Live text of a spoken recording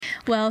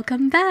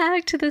Welcome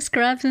back to the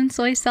Scrubs and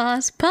Soy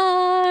Sauce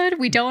Pod.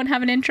 We don't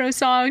have an intro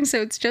song, so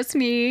it's just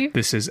me.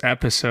 This is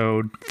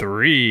episode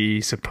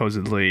 3,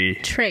 supposedly.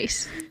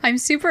 Trace. I'm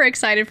super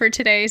excited for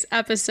today's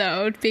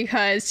episode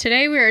because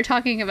today we are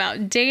talking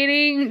about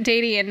dating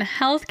in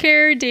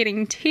healthcare,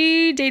 dating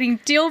tea,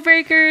 dating deal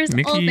breakers,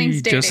 Miki all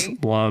things dating.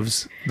 just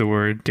loves the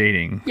word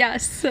dating.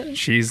 Yes.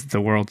 She's the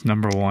world's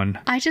number one.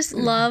 I just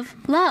love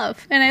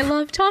love, and I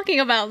love talking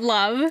about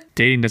love.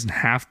 Dating doesn't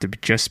have to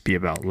just be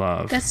about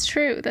love. That's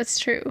true. That's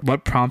true.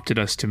 What prompted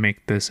us to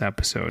make this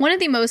episode? One of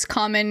the most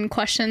common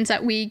questions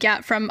that we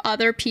get from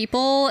other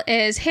people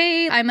is,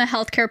 hey, I'm a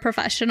healthcare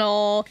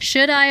professional.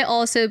 Should I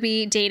also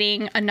be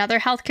dating another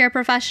healthcare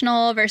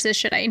professional versus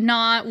should I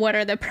not? What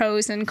are the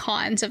pros and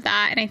cons of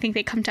that? And I think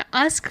they come to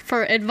us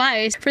for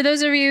advice. For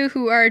those of you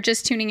who are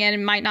just tuning in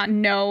and might not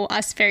know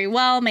us very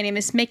well, my name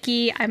is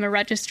Miki. I'm a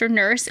registered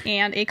nurse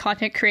and a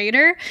content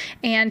creator.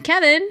 And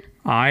Kevin.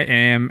 I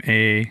am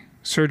a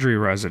surgery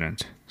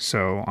resident.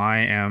 So I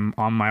am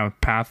on my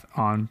path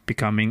on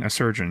becoming a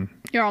surgeon.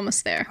 You're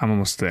almost there. I'm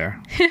almost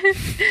there.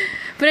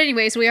 But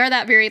anyways, we are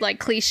that very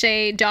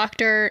cliche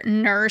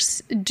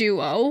doctor-nurse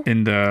duo.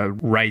 In the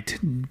right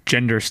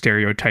gender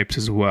stereotypes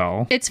as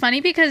well. It's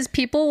funny because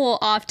people will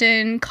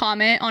often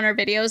comment on our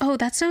videos, oh,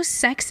 that's so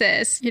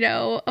sexist. You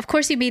know, of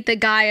course you meet the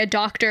guy a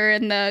doctor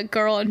and the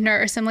girl a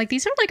nurse. I'm like,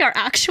 these are our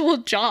actual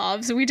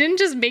jobs. We didn't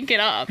just make it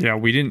up. Yeah,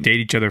 we didn't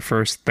date each other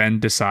first, then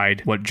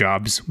decide what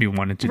jobs we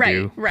wanted to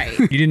do. Right.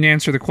 You didn't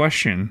answer the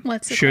question.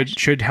 What's the question?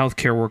 Should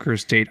healthcare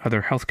workers date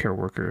other healthcare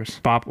workers?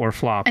 Bop or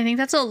flop? I think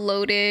that's a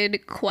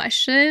loaded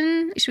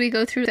question. Should we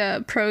go through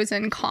the pros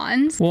and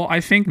cons? Well,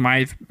 I think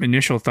my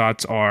initial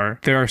thoughts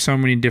are there are so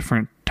many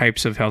different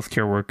types of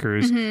healthcare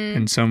workers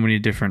and so many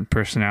different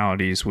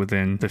personalities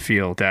within the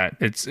field that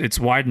it's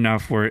wide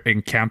enough where it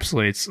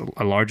encapsulates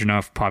a large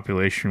enough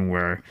population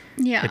where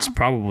it's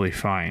probably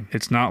fine.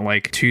 It's not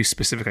too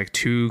specific,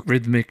 two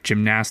rhythmic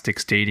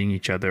gymnastics dating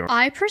each other.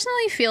 I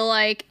personally feel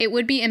like it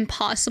would be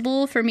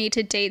impossible for me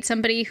to date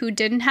somebody who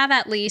didn't have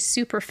at least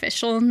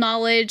superficial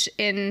knowledge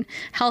in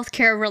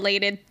healthcare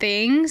related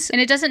things. And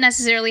it doesn't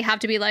necessarily have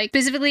to be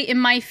specifically in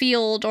my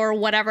field or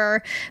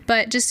whatever,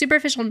 but just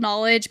superficial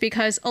knowledge,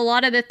 because a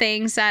lot of the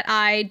things that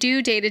I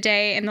do day to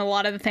day and a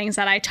lot of the things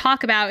that I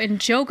talk about and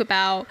joke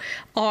about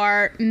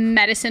are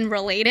medicine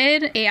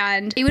related,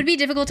 and it would be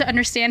difficult to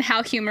understand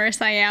how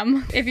humorous I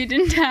am if you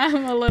didn't have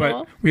a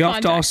little But we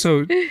have context. to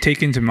also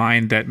take into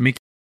mind that Mickey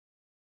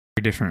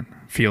is different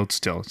field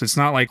still. It's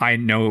not like I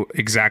know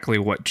exactly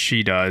what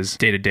she does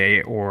day to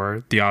day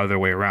or the other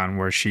way around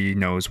where she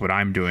knows what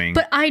I'm doing.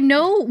 But I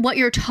know what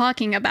you're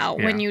talking about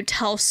when you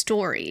tell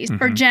stories,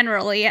 or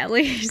generally at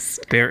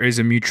least. There is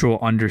a mutual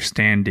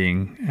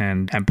understanding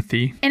and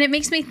empathy. And it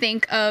makes me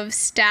think of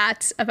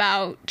stats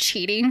about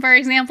cheating, for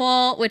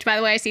example, which, by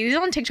the way, I see these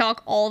on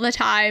TikTok all the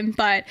time,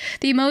 but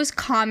the most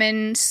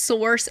common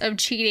source of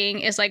cheating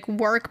is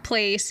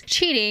workplace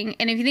cheating.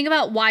 And if you think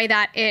about why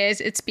that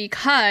is, it's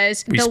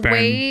because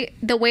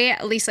the way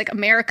at least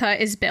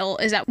America is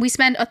built is that we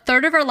spend a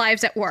third of our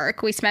lives at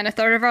work, we spend a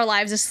third of our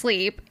lives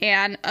asleep,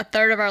 and a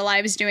third of our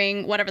lives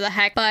doing whatever the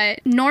heck. But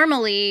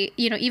normally,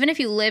 even if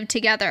you live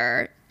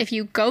together, if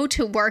you go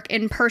to work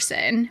in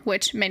person,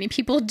 which many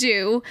people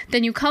do,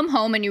 then you come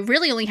home and you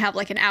really only have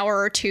an hour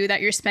or two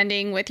that you're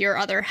spending with your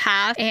other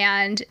half.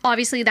 And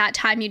obviously that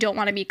time you don't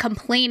want to be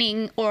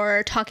complaining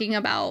or talking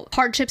about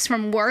hardships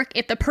from work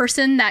if the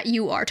person that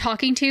you are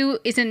talking to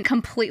isn't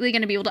completely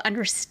going to be able to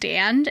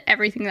understand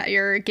everything that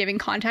you're giving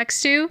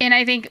context to. And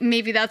I think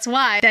maybe that's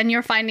why then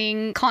you're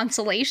finding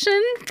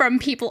consolation from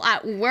people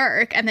at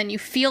work, and then you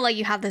feel like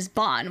you have this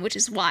bond, which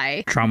is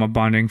why. Trauma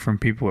bonding from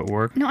people at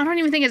work? No, I don't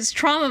even think it's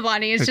trauma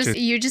bonding. It's just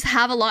you just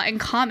have a lot in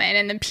common,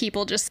 and then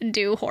people just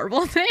do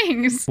horrible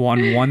things.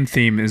 One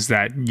theme is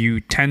that you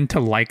tend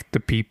to like the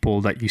people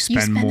that you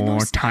spend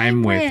more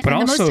time with. But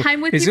also,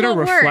 is it a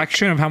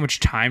reflection of how much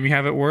time you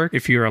have at work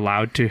if you're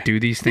allowed to do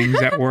these things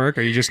at work?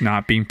 Are you just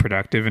not being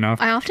productive enough?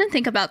 I often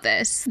think about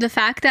this. The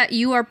fact that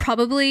you are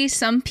probably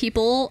some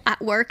people at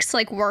work's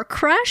work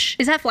crush.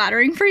 Is that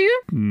flattering for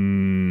you?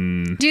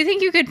 Do you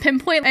think you could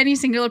pinpoint any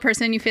singular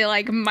person you feel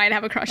might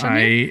have a crush on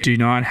you?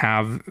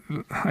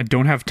 I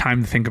don't have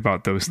time to think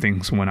about those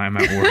things when I'm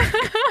at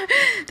work.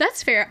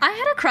 That's fair. I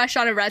had a crush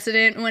on a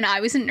resident when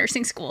I was in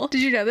nursing school.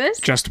 Did you know this?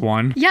 Just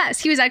one? Yes,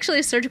 he was actually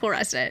a surgical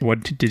resident.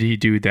 What did he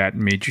do that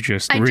made you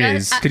just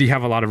riz? Did he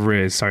have a lot of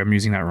riz? Sorry, I'm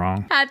using that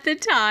wrong. At the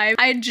time,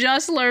 I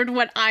just learned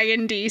what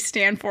IND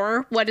stand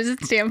for. What does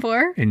it stand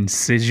for?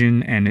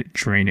 Incision and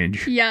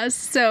drainage. Yes.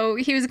 So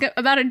he was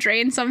about to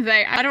drain something.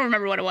 I don't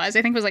remember what it was.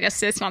 I think it was a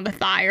cyst on the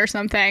thigh or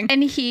something.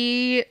 And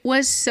he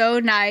was so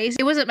nice.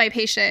 It wasn't my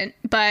patient,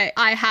 but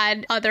I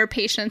had other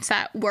patients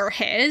that were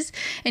his.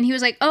 And he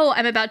was like, oh,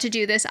 I'm about to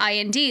do this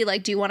IND. Do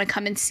you want to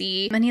come and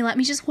see? And he let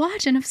me just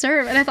watch and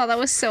observe. And I thought that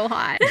was so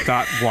hot. I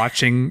thought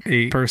watching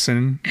a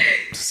person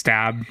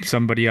stab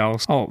somebody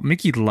else. Oh,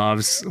 Miki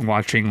loves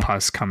watching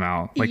pus come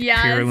out, like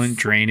purulent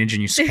drainage,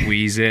 and you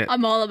squeeze it.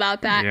 I'm all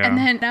about that. And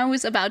then I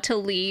was about to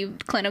leave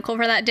clinical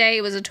for that day.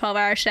 It was a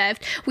 12-hour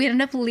shift. We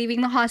ended up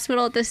leaving the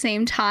hospital at the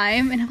same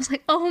time, and I was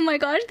like, oh my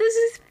gosh, this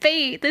is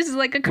fate. This is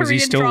like a Korean drama. Was he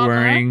still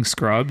wearing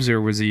scrubs,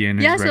 or was he in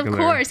his regular Yes, of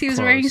course. He was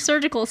wearing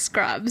surgical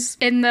scrubs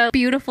in the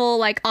beautiful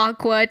like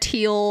aqua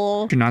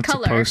teal You're not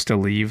color. Supposed to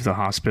leave the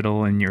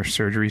hospital in your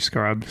surgery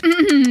scrubs.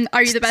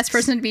 Are you the best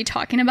person to be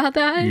talking about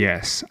that?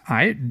 Yes,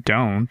 I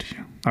don't.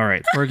 All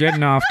right, we're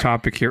getting off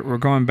topic here. We're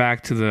going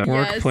back to the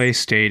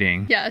workplace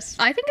dating. Yes.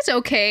 I think it's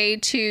okay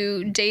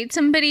to date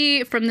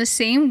somebody from the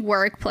same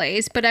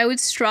workplace, but I would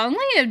strongly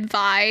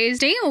advise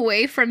staying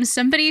away from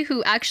somebody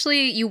who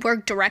actually you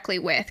work directly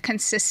with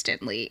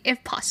consistently,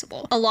 if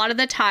possible. A lot of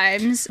the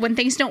times when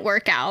things don't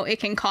work out, it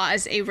can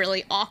cause a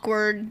really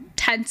awkward,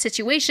 tense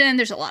situation.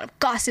 There's a lot of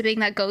gossiping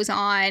that goes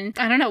on.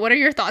 I don't know. What are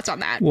your thoughts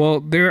on that?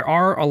 Well, there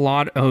are a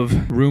lot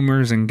of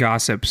rumors and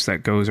gossips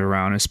that goes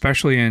around,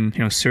 especially in,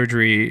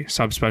 surgery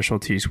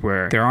subspecialties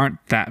where there aren't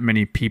that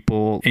many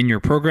people in your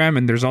program,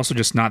 and there's also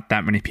just not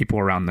that many people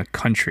around the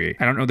country.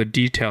 I don't know the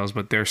details,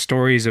 but there are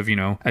stories of,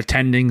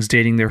 attendings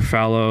dating their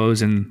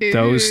fellows, and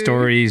those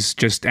stories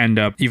just end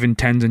up, even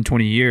 10 and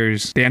 20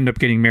 years, they end up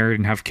getting married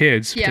and have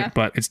kids. Yeah.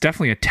 But it's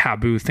definitely a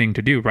taboo thing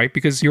to do, right?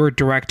 Because you're a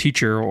direct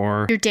teacher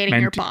or you're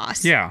dating your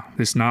boss. Yeah.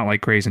 It's not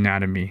like Grey's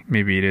Anatomy.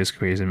 Maybe it is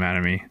Grey's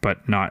Anatomy,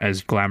 but not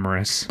as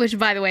glamorous. Which,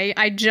 by the way,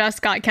 I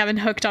just got Kevin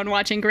hooked on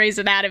watching Grey's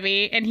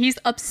Anatomy, and he's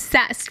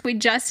obsessed. We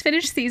just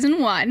finished season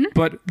 1.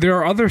 But there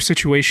are other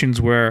situations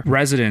where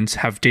residents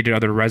have dated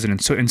other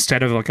residents. So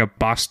instead of like a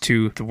boss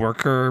to the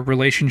worker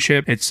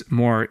relationship, it's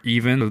more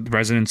even. The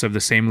residents of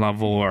the same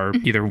level are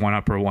either one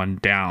up or one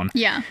down.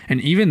 Yeah.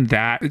 And even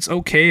that, it's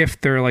okay if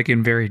they're like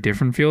in very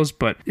different fields,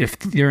 but if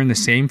they're in the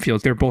same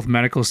field, they're both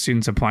medical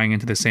students applying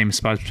into the same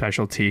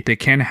specialty, they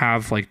can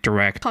have like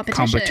direct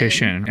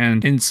competition.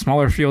 And in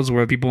smaller fields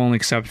where people only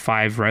accept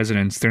 5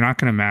 residents, they're not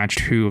going to match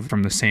 2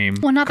 from the same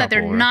Well, not that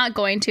they're not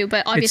going to,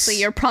 but obviously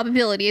your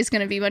probability is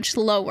going to be much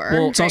lower.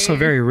 Well, it's also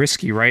very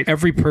risky, right?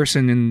 Every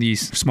person in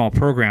these small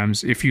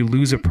programs, if you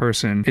lose a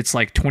person, it's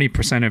like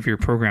 20% of your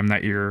program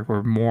that year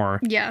or more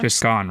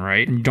just gone,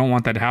 right? And you don't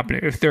want that to happen.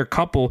 If they're a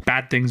couple,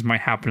 bad things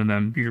might happen to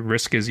them. Your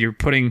risk is you're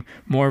putting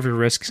more of your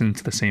risks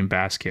into the same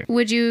basket.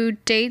 Would you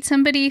date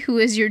somebody who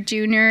is your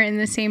junior in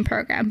the same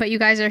program, but you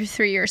guys are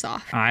 3 years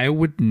off? I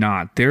would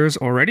not. There's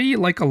already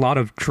like a lot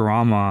of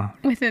drama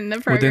within the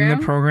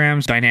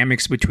programs,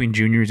 dynamics between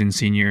juniors and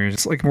seniors.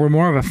 It's like we're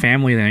more of a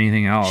family than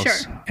anything else.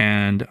 Sure.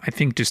 And I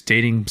think just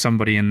dating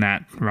somebody in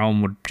that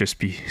realm would just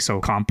be so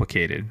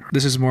complicated.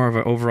 This is more of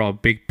an overall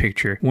big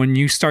picture. When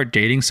you start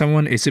dating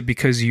someone, is it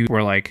because you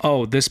were like,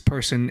 oh, this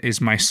person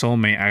is my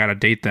soulmate, I gotta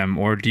date them?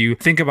 Or do you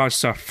think about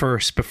stuff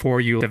first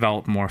before you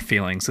develop more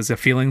feelings? Does the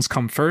feelings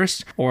come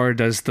first, or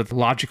does the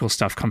logical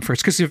stuff come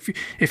first? Because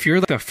if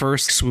you're the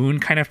first swoon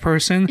kind of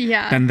person,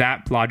 then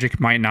that logic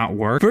might not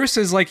work.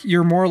 Versus like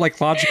you're more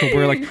like logical,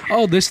 where like,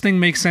 oh, this thing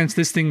makes sense,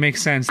 this thing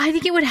makes sense. I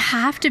think it would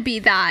have to be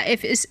that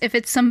if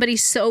it's somebody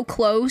so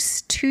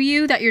close to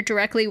you that you're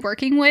directly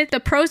working with, the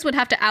pros would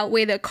have to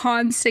outweigh the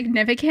cons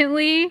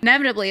significantly,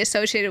 inevitably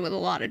associated with a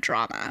lot of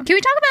drama. Can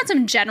we talk about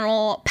some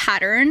general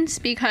patterns?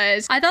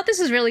 Because I thought this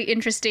was really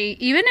interesting.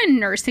 Even in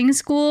nursing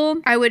school,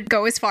 I would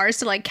go as far as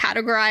to like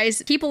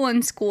categorize people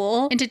in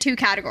school into 2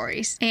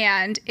 categories.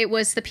 And it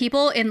was the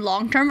people in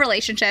long-term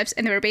relationships,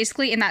 and they were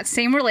basically in that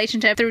same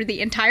relationship through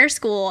the entire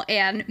school,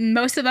 and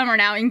most of them are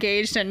now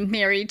engaged and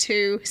married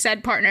to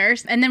said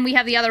partners. And then we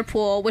have the other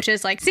pool, which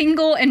is like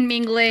single and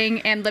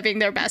mingling and living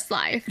their best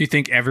life. Do you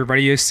think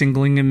everybody is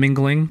singling and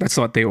mingling? That's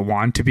what they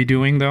want to be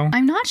doing, though?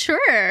 I'm not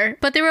sure.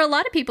 But there were a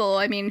lot of people,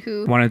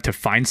 who wanted to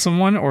find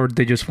someone, or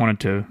they just wanted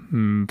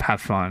to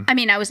have fun?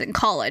 I was in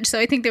college, so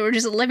I think they were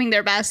just living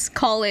their best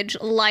college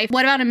life.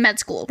 What about in med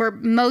school? Were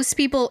most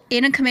people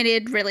in a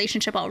committed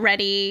relationship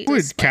already? I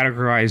would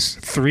categorize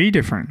 3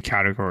 different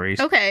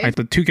categories. Okay.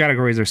 The 2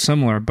 categories are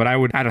similar, but I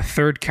would add a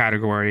 3rd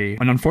category.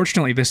 And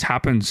unfortunately, this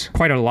happens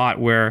quite a lot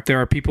where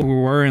there are people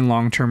who were in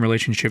long-term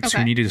relationships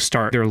who needed to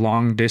start their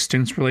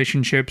long-distance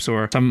relationships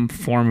or some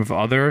form of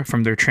other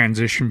from their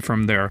transition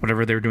from their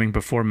whatever they were doing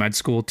before med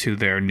school to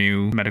their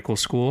new medical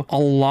school. A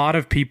lot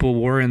of people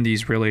were in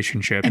these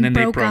relationships and then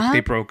they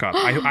broke up.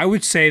 I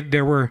would say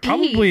there were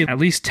probably at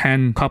least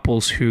 10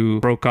 couples who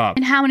broke up.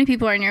 And how many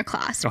people are in your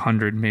class?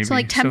 100 maybe. So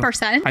like 10%?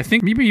 So I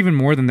think maybe even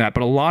more than that,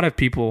 but a lot of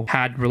people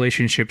had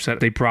relationships that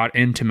they brought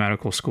into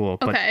medical school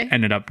but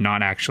ended up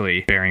not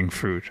actually bearing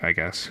fruit, I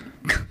guess.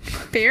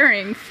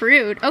 Bearing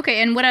fruit.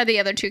 Okay, and what are the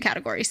other 2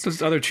 categories?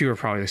 Those other 2 are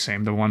probably the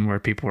same. The one where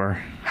people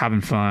are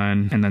having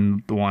fun, and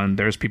then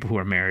there's people who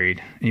are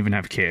married and even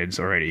have kids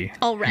already.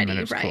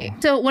 Right.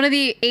 So one of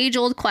the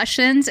age-old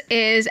questions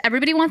is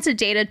everybody wants to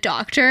date a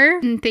doctor,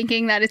 and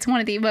thinking that it's one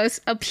of the most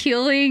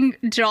appealing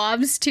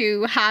jobs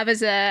to have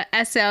as a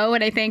SO.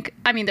 And I think,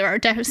 there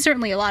are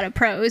certainly a lot of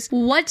pros.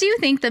 What do you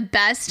think the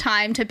best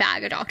time to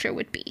bag a doctor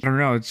would be? I don't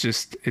know.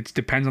 It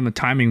depends on the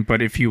timing,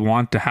 but if you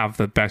want to have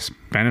the best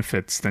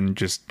benefits than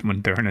just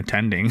when they're an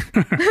attending,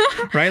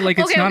 right? Like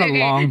it's not a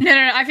long.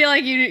 No. I feel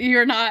like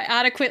you're not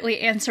adequately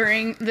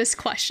answering this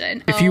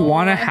question. If you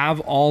want to have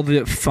all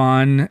the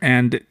fun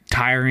and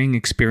tiring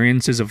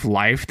experiences of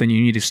life, then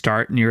you need to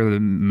start near the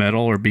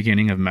middle or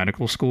beginning of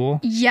medical school.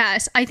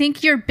 Yes, I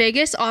think your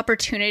biggest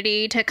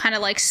opportunity to kind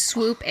of like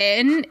swoop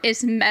in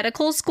is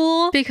medical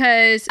school,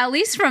 because at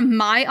least from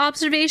my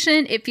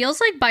observation, it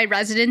feels like by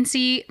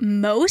residency,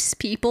 most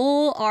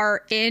people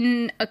are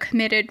in a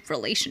committed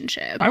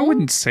relationship. I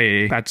wouldn't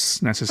say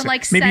that's necessary.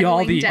 Like maybe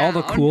all down.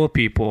 the cool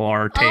people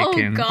are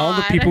taken. God. All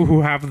the people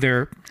who have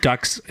their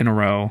ducks in a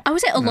row. I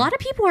would say a lot of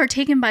people are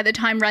taken by the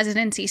time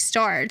residency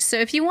starts. So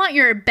if you want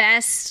your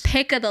best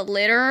pick of the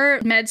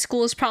litter, med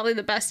school is probably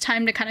the best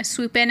time to kind of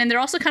swoop in. And they're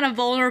also kind of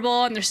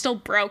vulnerable and they're still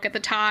broke at the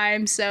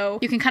time. So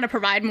you can kind of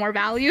provide more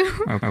value.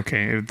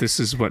 Okay, if this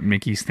is what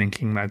Mickey's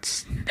thinking,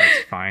 that's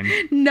fine.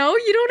 No,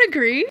 you don't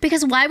agree?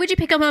 Because why would you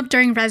pick them up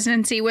during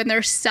residency when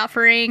they're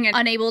suffering and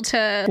unable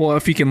to... Well,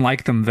 if you can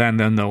like them then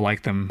they'll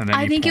like them at any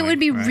I think point, it would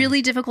be right?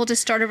 really difficult to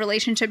start a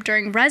relationship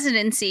during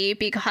residency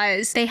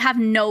because they have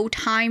no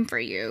time for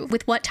you.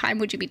 With what time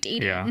would you be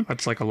dating? Yeah,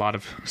 that's like a lot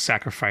of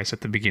sacrifice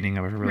at the beginning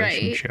of a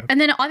relationship. Right. And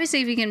then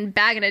obviously if you can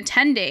bag an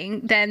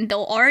attending, then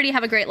they'll already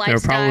have a great lifestyle.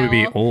 They'll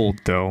probably be old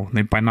though.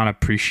 They might not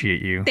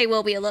appreciate you. They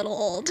will be a little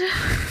old.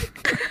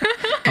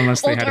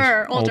 Unless they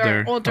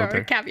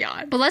older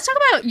caveat. But let's talk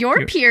about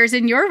your peers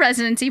in your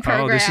residency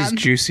program. Oh, this is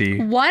juicy.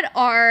 What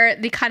are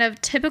the kind of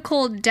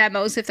typical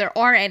demos, if there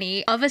are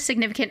any, of a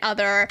significant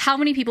other? How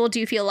many people do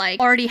you feel like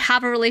already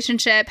have a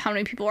relationship? How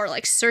many people are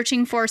like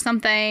searching for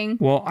something?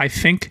 Well, I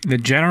think the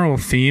general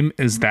theme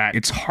is that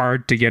it's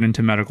hard to get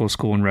into medical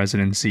school and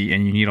residency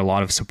and you need a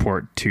lot of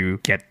support to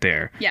get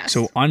there. Yes.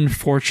 So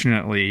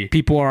unfortunately,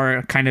 people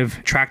are kind of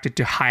attracted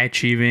to high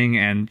achieving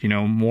and,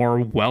 more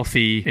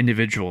wealthy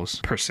individuals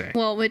per se.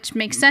 Well, which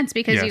makes sense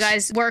because you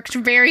guys worked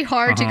very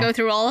hard to go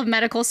through all of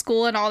medical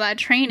school and all that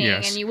training,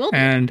 and you will be.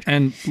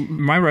 And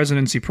my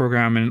residency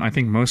program, and I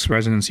think most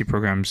residency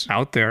programs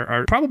out there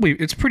are probably,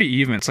 it's pretty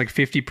even. It's like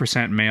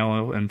 50%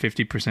 male and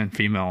 50%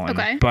 female.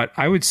 Okay. But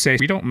I would say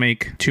we don't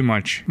make too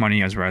much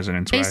money as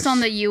residents. Based on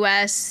the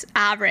U.S.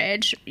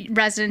 average,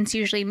 residents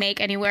usually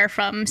make anywhere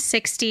from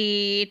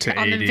 60 to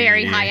on 80, the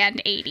very high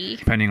end, 80.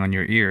 Depending on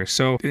your year.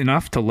 So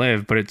enough to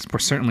live, but we're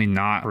certainly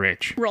not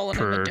rich. Rolling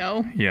in the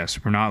dough.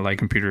 Yes, we're not like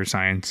computer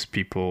science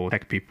people,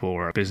 tech people,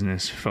 or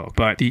business folk.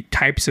 But the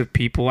types of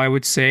people I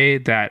would say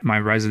that my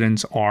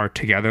residents are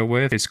together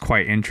with is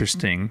quite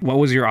interesting. What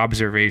was your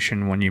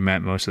observation when you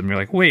met most of them? You're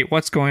like, wait,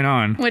 what's going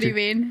on? What do you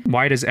mean?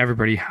 Why does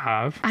everybody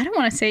have... I don't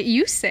want to say it.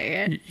 You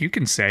say it. You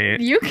can say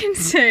it. You can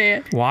say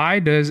it. Why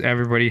does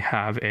everybody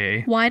have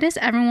a... Why does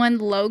everyone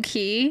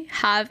low-key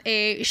have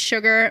a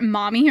sugar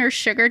mommy or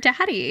sugar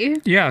daddy?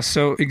 Yeah,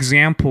 so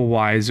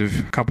example-wise of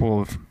a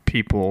couple of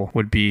people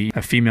would be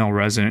a female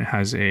resident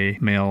has a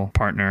male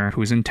partner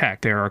who's in tech.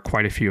 There are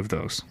quite a few of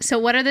those. So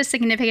what are the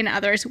significant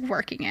others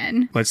working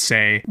in? Let's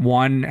say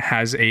one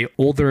has a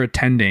older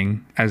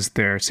attending as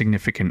their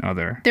significant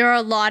other. There are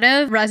a lot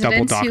of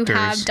residents who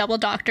have double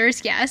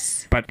doctors,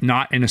 yes. But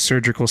not in a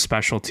surgical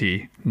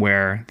specialty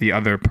where the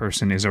other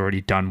person is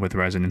already done with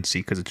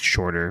residency because it's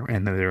shorter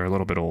and they're a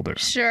little bit older.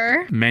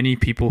 Sure. Many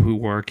people who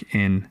work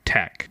in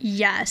tech.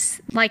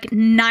 Yes. Like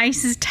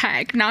nice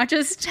tech. Not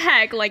just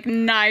tech, like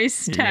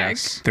nice tech.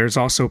 Yes. There's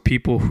also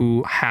people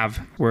who have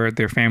where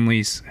their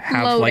families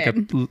have loaded. like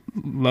a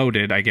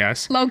loaded, I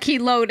guess. Low-key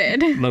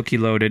loaded. Low-key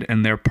loaded,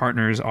 and their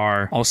partners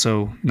are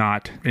also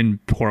not in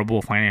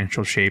horrible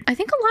financial shape. I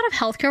think a lot of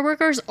healthcare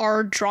workers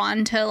are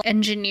drawn to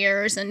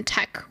engineers and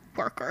tech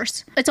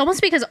workers. It's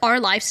almost because our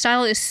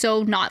lifestyle is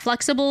so not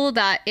flexible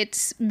that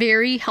it's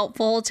very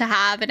helpful to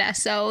have an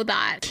SO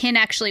that can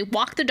actually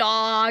walk the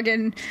dog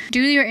and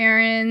do your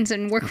errands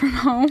and work from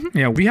home.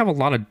 Yeah, we have a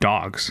lot of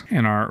dogs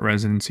in our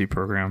residency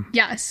program.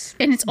 Yes.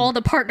 And it's all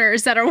the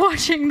partners that are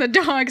watching the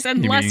dogs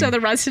and less so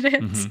the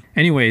residents. Mm-hmm.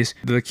 Anyways,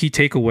 the key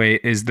takeaway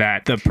is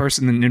that the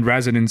person in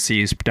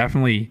residency is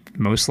definitely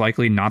most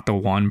likely not the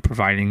one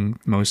providing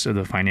most of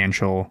the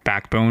financial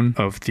backbone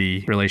of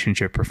the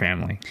relationship or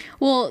family.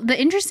 Well, the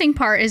interesting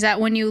part is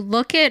that when you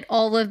look at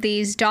all of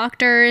these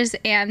doctors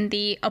and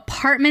the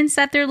apartments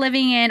that they're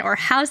living in or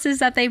houses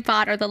that they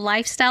bought or the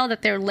lifestyle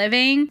that they're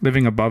living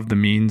above the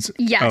means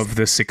of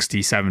the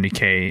 60,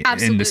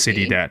 70K in the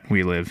city that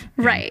we live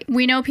in. Right.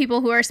 We know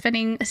people who are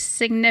spending a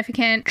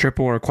significant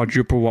triple or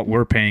quadruple what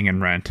we're paying in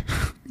rent.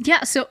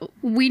 Yeah, so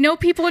we know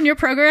people in your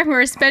program who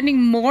are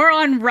spending more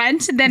on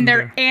rent than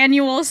their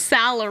annual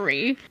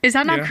salary. Is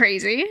that not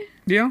crazy?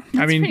 Yeah.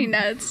 That's pretty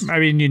nuts. I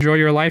mean, enjoy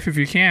your life if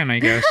you can, I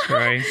guess,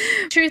 right?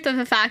 Truth of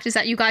the fact is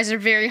that you guys are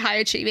very high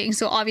achieving,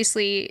 so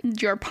obviously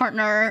your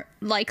partner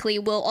likely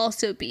will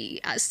also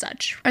be as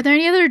such. Are there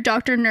any other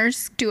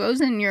doctor-nurse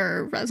duos in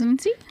your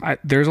residency?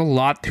 There's a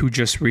lot who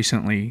just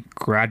recently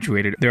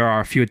graduated. There are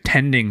a few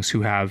attendings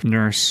who have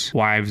nurse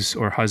wives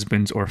or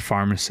husbands or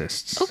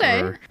pharmacists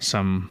or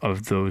some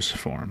of those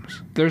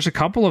forms. There's a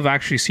couple of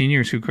actually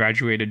seniors who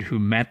graduated who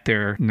met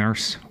their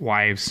nurse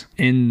wives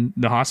in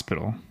the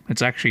hospital.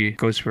 It's actually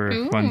goes for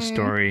a fun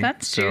story.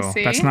 That's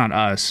juicy. That's not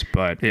us,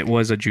 but it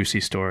was a juicy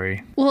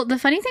story. Well, the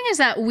funny thing is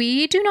that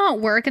we do not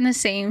work in the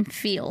same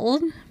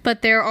field,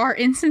 but there are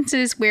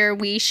instances where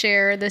we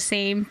share the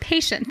same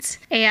patients.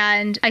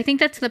 And I think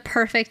that's the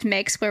perfect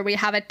mix where we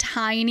have a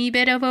tiny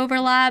bit of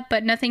overlap,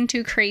 but nothing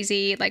too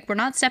crazy. Like, we're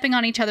not stepping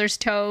on each other's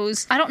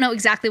toes. I don't know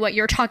exactly what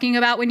you're talking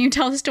about when you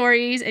tell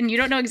stories, and you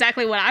don't know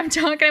exactly what I'm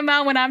talking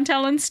about when I'm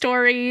telling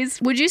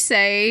stories. Would you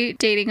say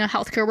dating a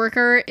healthcare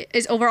worker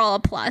is overall a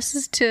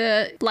plus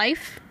to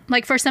life?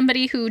 Like, for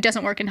somebody who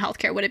doesn't work in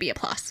healthcare, would it be a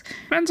plus?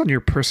 Depends on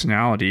your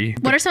personality.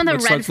 What are some of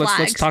the red flags?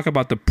 Let's talk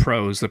about the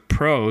pros. The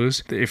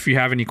pros, if you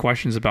have any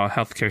questions about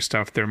healthcare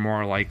stuff, they're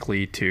more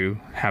likely to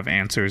have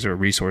answers or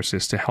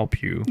resources to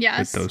help you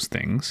with those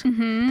things.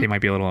 They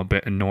might be a little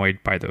bit annoyed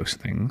by those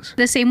things.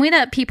 The same way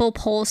that people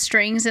pull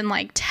strings in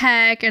like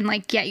tech and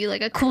like get you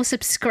like a cool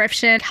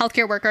subscription,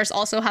 healthcare workers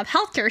also have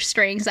healthcare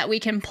strings that we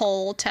can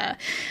pull to,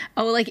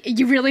 like,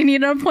 you really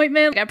need an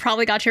appointment? Like, I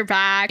probably got your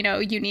back.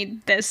 You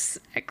need this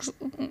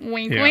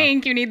wink,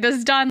 wink, you need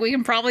this done. We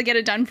can probably get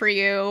it done for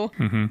you.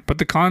 But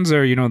the cons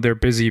are, they're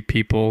busy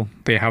people.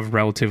 They have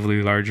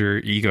relatively larger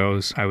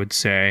egos, I would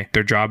say.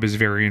 Their job is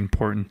very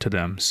important to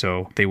them.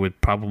 So they would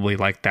probably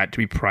like that to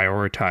be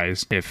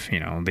prioritized if,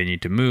 they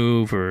need to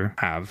move or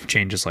have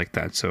changes like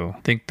that. So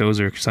I think those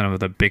are some of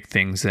the big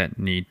things that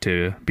need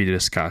to be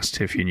discussed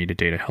if you need to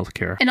date a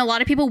healthcare. And a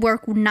lot of people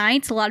work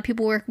nights. A lot of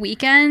people work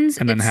weekends.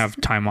 And then have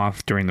time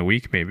off during the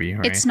week, maybe,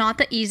 right? It's not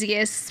the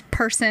easiest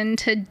person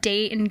to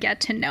date and get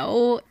to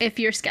know if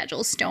your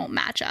schedules don't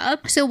match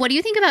up. So what do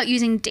you think about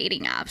using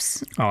dating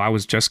apps? Oh, I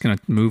was just going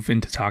to move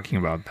into talking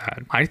about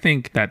that. I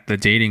think that the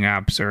dating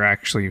apps are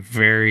actually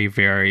very,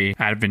 very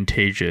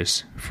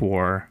advantageous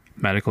for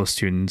medical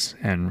students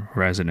and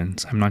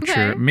residents. I'm not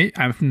sure. I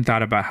haven't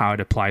thought about how it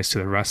applies to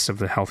the rest of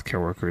the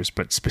healthcare workers,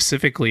 but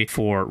specifically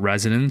for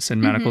residents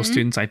and medical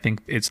students, I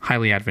think it's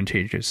highly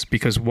advantageous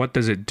because what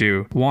does it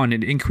do? One,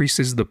 it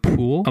increases the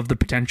pool of the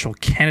potential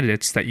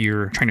candidates that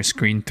you're trying to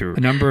screen through.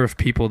 The number of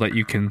people that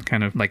you can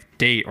kind of like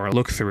date or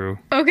look through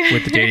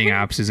with the dating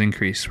apps is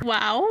increased.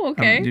 Wow.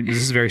 Okay. This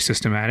is very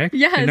systematic.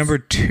 Yes. And number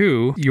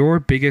two, your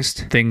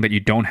biggest thing that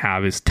you don't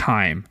have is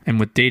time. And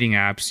with dating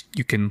apps,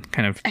 you can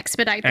kind of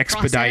expedite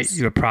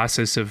the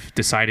process of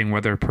deciding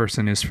whether a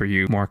person is for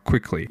you more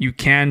quickly. You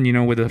can,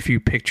 with a few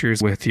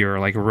pictures with your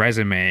like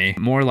resume,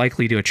 more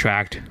likely to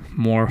attract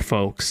more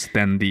folks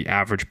than the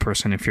average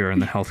person if you're in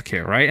the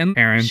healthcare, right? And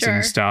parents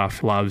and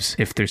stuff loves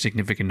if their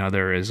significant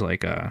other is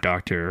like a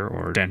doctor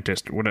or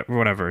dentist or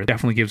whatever. It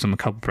definitely gives them a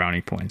couple brownie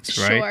points,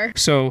 right? Sure.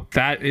 So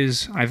that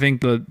is, I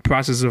think the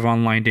process of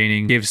online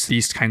dating gives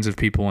these kinds of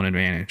people an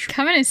advantage.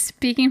 Kevin is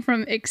speaking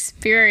from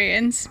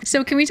experience.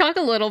 So can we talk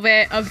a little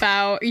bit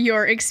about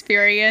your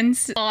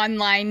experience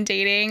online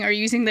dating or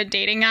using the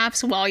dating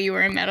apps while you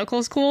were in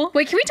medical school?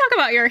 Wait, can we talk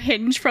about your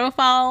Hinge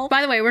profile?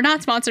 By the way, we're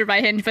not sponsored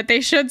by Hinge, but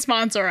they should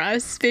sponsor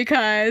us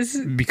because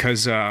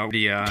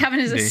Kevin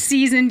is a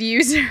seasoned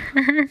user.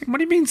 What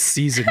do you mean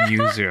seasoned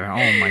user?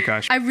 Oh my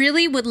gosh. I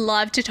really would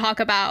love to talk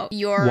about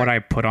what I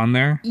put on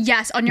there.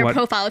 Yes, on your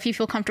profile if you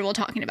feel comfortable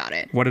talking about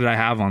it. What did I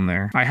have on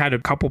there? I had a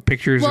couple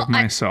pictures of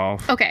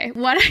myself. Okay,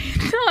 what I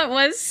thought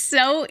was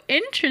so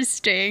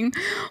interesting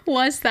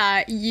was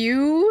that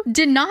you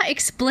did not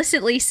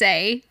explicitly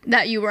say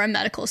that you were a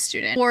medical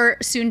student or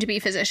soon to be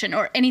physician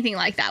or anything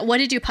like that. What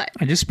did you put?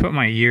 I just put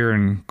my year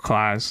in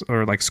class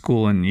or like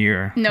school and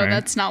year. No,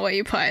 that's not what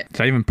you put.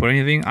 Did I even put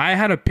anything? I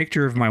had a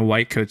picture of my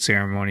white coat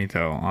ceremony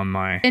though on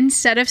my...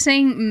 Instead of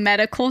saying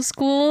medical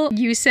school,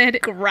 you said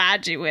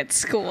graduate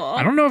school.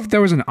 I don't know if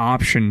there was an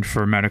option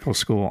for medical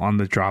school on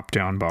the drop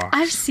down box.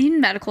 I've seen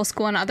medical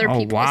school on other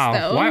people's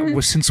though. Why?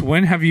 Since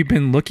when have you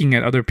been looking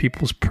at other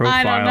people's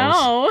profiles? I don't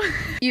know.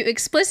 You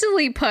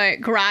explicitly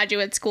put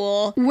graduate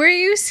school. Were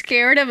you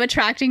scared of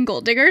attracting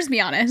gold diggers? Be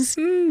honest.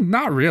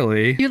 Not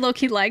really. You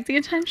low-key like the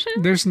attention?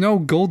 There's no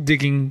gold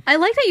digging. I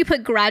like that you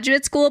put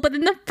graduate school, but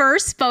then the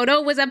first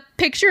photo was a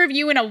picture of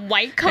you in a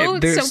white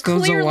coat, so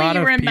clearly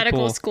you were in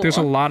medical school. There's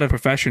a lot of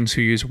professions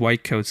who use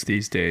white coats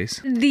these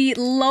days. The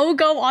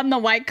logo on the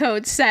white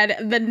coat said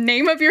the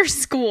name of your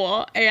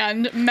school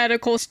and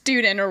medical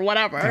student or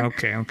whatever.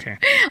 Okay.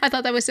 I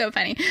thought that was so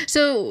funny.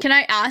 So can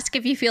I ask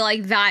if you feel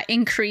like that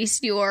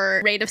increased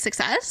your rate of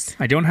success?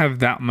 I don't have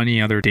that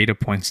many other data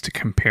points to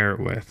compare it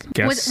with.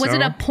 Was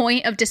it a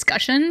point of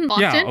discussion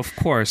often? Yeah, of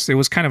course. It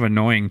was kind of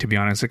annoying, to be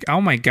honest. Like,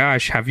 oh my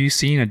gosh, have you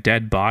seen a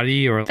dead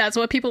body? Or that's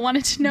what people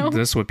wanted to know?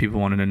 That's what people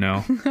wanted to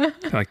know.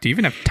 Like, do you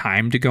even have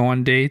time to go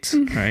on dates?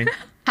 Right?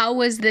 How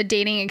was the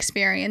dating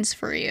experience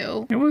for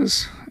you? It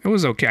was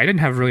okay. I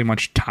didn't have really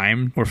much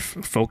time or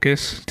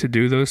focus to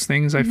do those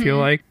things, I feel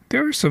like.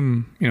 There were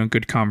some,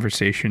 good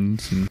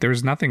conversations, and there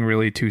was nothing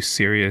really too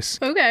serious.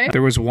 Okay.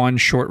 There was one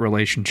short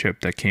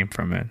relationship that came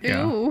from it.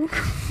 Ooh.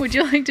 Yeah. Would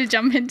you like to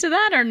jump into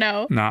that or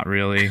no? Not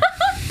really.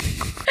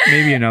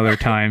 Maybe another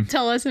time.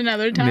 Tell us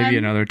another time. Maybe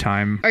another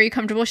time. Are you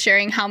comfortable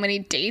sharing how many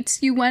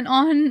dates you went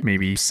on?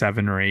 Maybe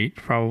 7 or 8,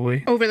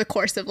 probably. Over the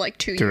course of like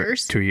 2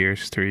 years? 2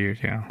 years, 3 years,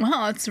 yeah.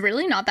 Wow, it's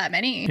really not that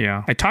many.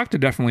 Yeah. I talked to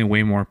definitely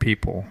way more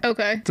people.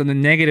 Okay. So the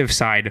negative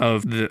side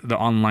of the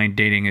online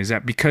dating is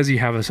that because you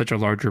have such a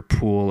larger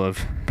pool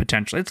of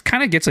potential, it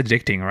kind of gets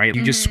addicting, right?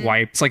 You just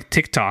swipe. It's like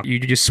TikTok. You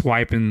just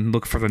swipe and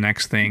look for the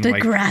next thing. The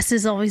like, grass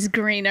is always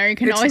greener. You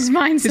can always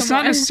find someone. It's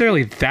not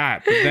necessarily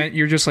that, but then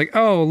you're just like,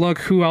 oh, look,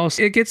 who else?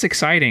 It gets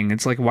exciting.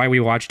 It's like why we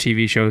watch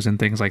TV shows and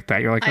things like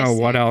that. You're like, oh,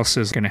 what else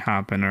is going to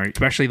happen? Or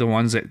especially the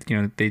ones that,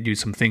 they do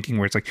some thinking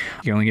where it's like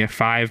you only get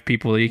 5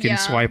 people that you can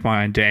swipe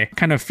on a day,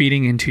 kind of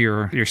feeding into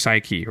your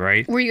psyche,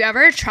 right? Were you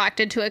ever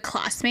attracted to a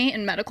classmate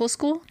in medical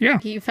school? Yeah.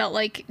 You felt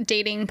like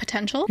dating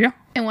potential? Yeah.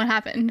 And what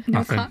happened?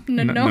 Nothing.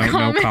 No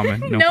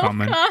comment. No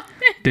comment.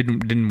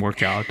 Didn't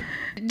work out.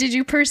 Did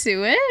you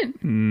pursue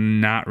it?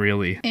 Not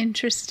really.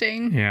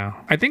 Interesting. Yeah.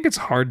 I think it's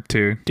hard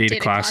to date a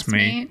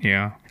classmate.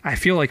 Yeah. I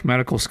feel like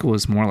medical school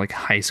is more like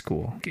high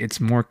school.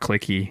 It's more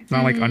cliquey. It's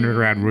not like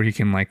undergrad where you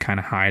can like kind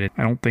of hide it.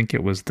 I don't think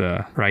it was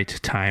the right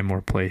time or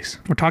place.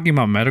 We're talking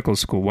about medical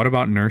school. What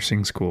about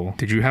nursing school?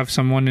 Did you have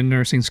someone in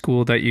nursing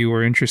school that you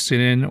were interested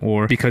in,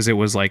 or because it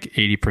was like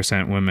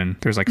 80% women,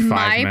 there's like 5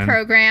 men? My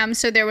program,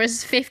 so there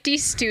was 50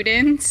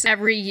 students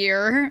every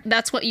year.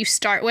 That's what you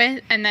start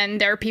with. And then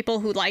there are people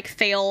who like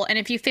fail. And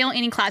if you fail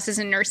any classes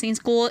in nursing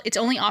school, it's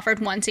only offered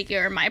once a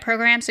year in my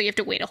program. So you have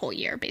to wait a whole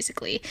year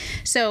basically.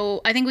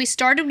 So I think we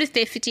started with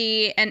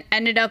 50 and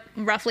ended up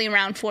roughly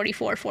around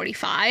 44,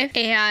 45.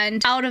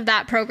 And out of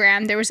that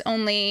program, there was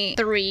only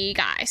 3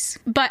 guys.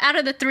 But out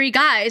of the 3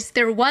 guys,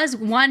 there was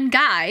one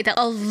guy that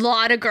a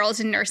lot of girls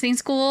in nursing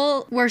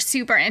school were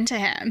super into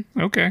him.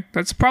 Okay.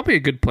 That's probably a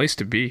good place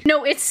to be.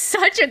 No, it's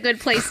such a good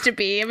place to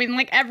be. I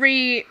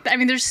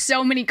mean, there's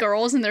so many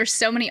girls and there's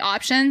so many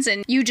options,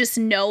 and you just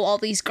know all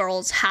these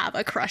girls have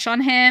a crush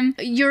on him.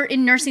 You're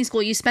in nursing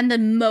school, you spend the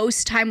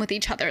most time with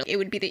each other. It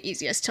would be the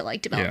easiest to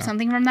like develop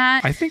something from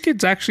that. I think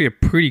it's actually a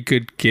pretty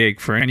good gig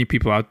for any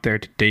people out there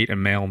to date a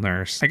male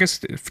nurse. I guess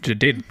to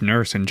date a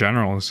nurse in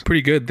general is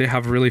pretty good. They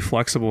have really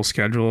flexible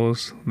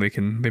schedules. They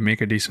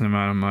make a decent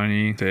amount of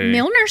money.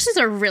 Male nurses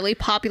are really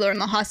popular in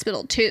the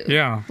hospital too.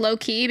 Yeah. Low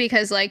key,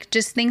 because like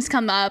just things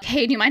come up.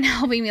 Hey, do you mind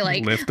helping me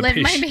like lift my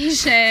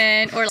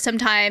patient? Or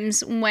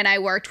sometimes when I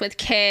worked with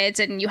kids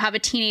and you have a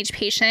teenage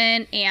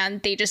patient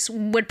and they just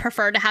would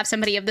prefer to have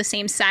somebody of the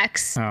same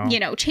sex,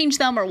 change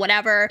them or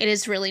whatever. It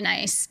is really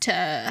nice to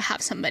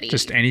have somebody.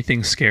 Just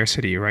anything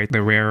scarcity, right?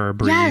 The rarer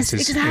breeds. Yes,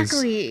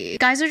 exactly.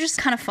 Guys are just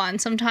kind of fun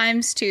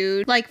sometimes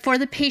too. Like for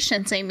the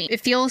patients, I mean,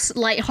 it feels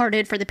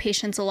lighthearted for the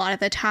patients a lot of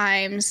the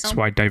times. That's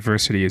why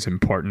diversity is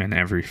important in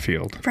every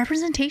field.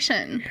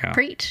 Representation. Yeah.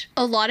 Preach.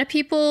 A lot of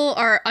people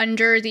are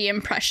under the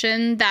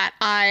impression that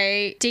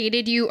I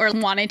dated you or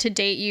wanted to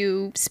date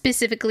you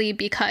specifically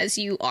because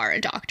you are a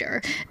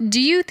doctor.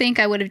 Do you think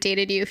I would have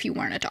dated you if you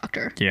weren't a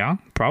doctor? Yeah,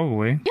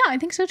 probably. Yeah, I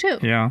think so too.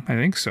 Yeah, I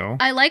think so.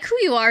 I like who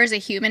you are as a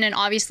human, and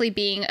obviously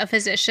being a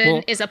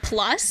physician is a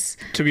plus.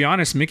 To be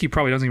honest, Miki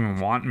probably doesn't even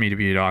want me to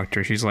be a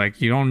doctor. She's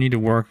like, you don't need to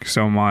work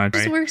so much.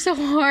 Just work so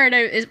hard.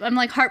 I'm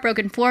like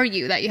heartbroken for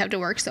you that you have to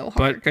work so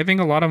hard. But I think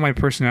a lot of my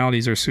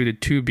personalities are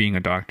suited to being a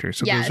doctor.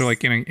 So those are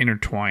like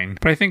intertwined.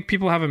 But I think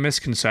people have a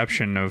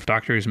misconception of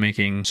doctors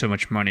making so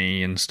much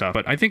money and stuff.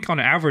 But I think on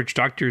average,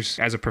 doctors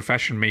as a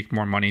profession make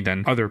more money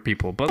than other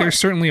people. But there's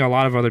certainly a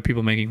lot of other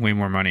people making way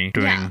more money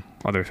doing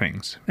other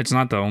things. It's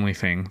not the only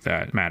thing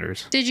that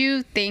matters. Did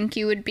you think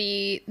you would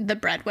be the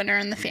breadwinner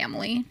in the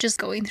family just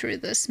going through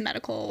this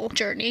medical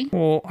journey?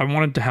 Well, I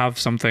wanted to have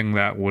something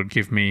that would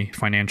give me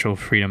financial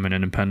freedom and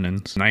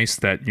independence. Nice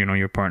that,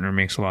 your partner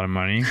makes a lot of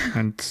money.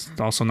 And it's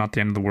also not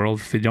the end of the world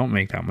if they don't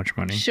make that much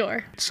money.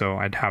 Sure. So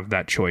I'd have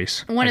that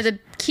choice. One of the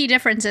key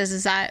differences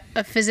is that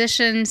a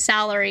physician's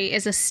salary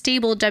is a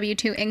stable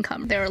W-2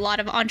 income. There are a lot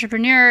of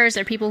entrepreneurs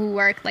or people who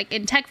work like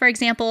in tech, for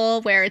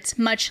example, where it's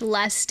much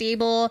less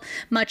stable,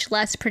 much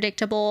less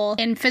predictable.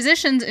 In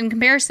physicians, in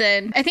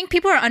comparison, I think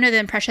people are under the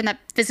impression that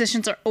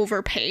physicians are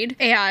overpaid.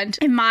 And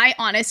in my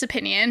honest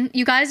opinion,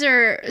 you guys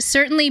are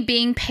certainly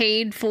being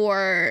paid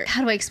for,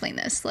 how do I explain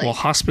this? Well,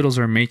 hospitals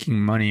are making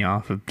money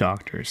off of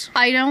doctors.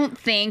 I don't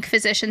think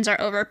physicians are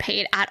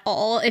overpaid at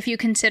all if you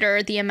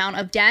consider the amount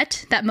of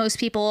debt that most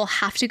people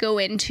have to go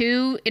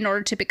into in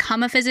order to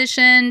become a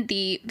physician,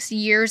 the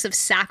years of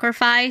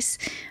sacrifice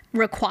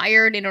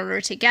required in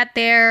order to get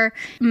there,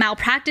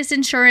 malpractice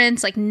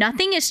insurance, like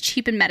nothing is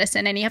cheap in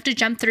medicine, and you have to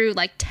jump through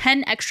like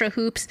 10 extra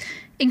hoops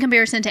in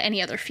comparison to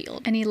any other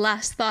field. Any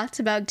last thoughts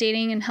about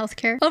dating in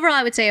healthcare? Overall,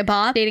 I would say a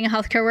Bob, dating a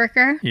healthcare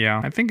worker. Yeah,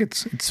 I think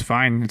it's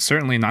fine. It's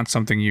certainly not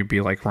something you'd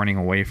be like running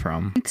away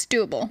from. It's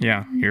doable.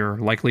 Yeah, you're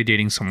likely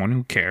dating someone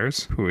who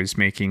cares, who is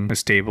making a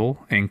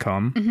stable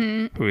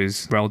income, who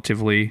is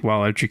relatively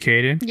well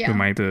educated. Yeah.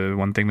 The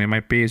one thing they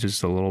might be is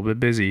just a little bit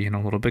busy and a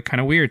little bit kind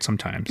of weird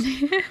sometimes.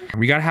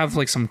 We gotta have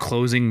like some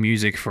closing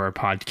music for our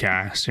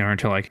podcast in order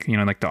to like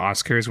the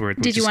Oscars where.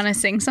 Did you want to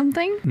sing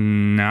something?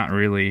 Not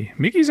really.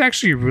 Miki's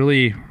actually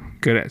really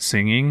good at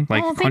singing.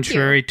 Like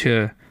contrary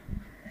to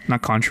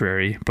not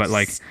contrary, but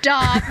like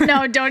stop.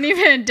 No, don't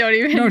even.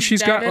 no,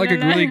 she's got like a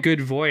really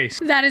good voice.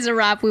 That is a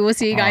wrap. We will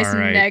see you guys All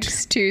right.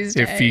 next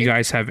Tuesday. If you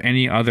guys have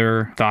any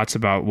other thoughts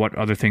about what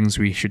other things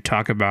we should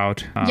talk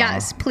about,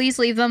 yes, please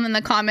leave them in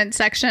the comment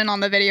section on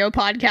the video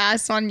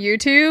podcast on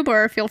YouTube,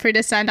 or feel free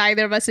to send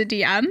either of us a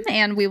DM,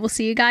 and we will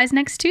see you guys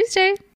next Tuesday.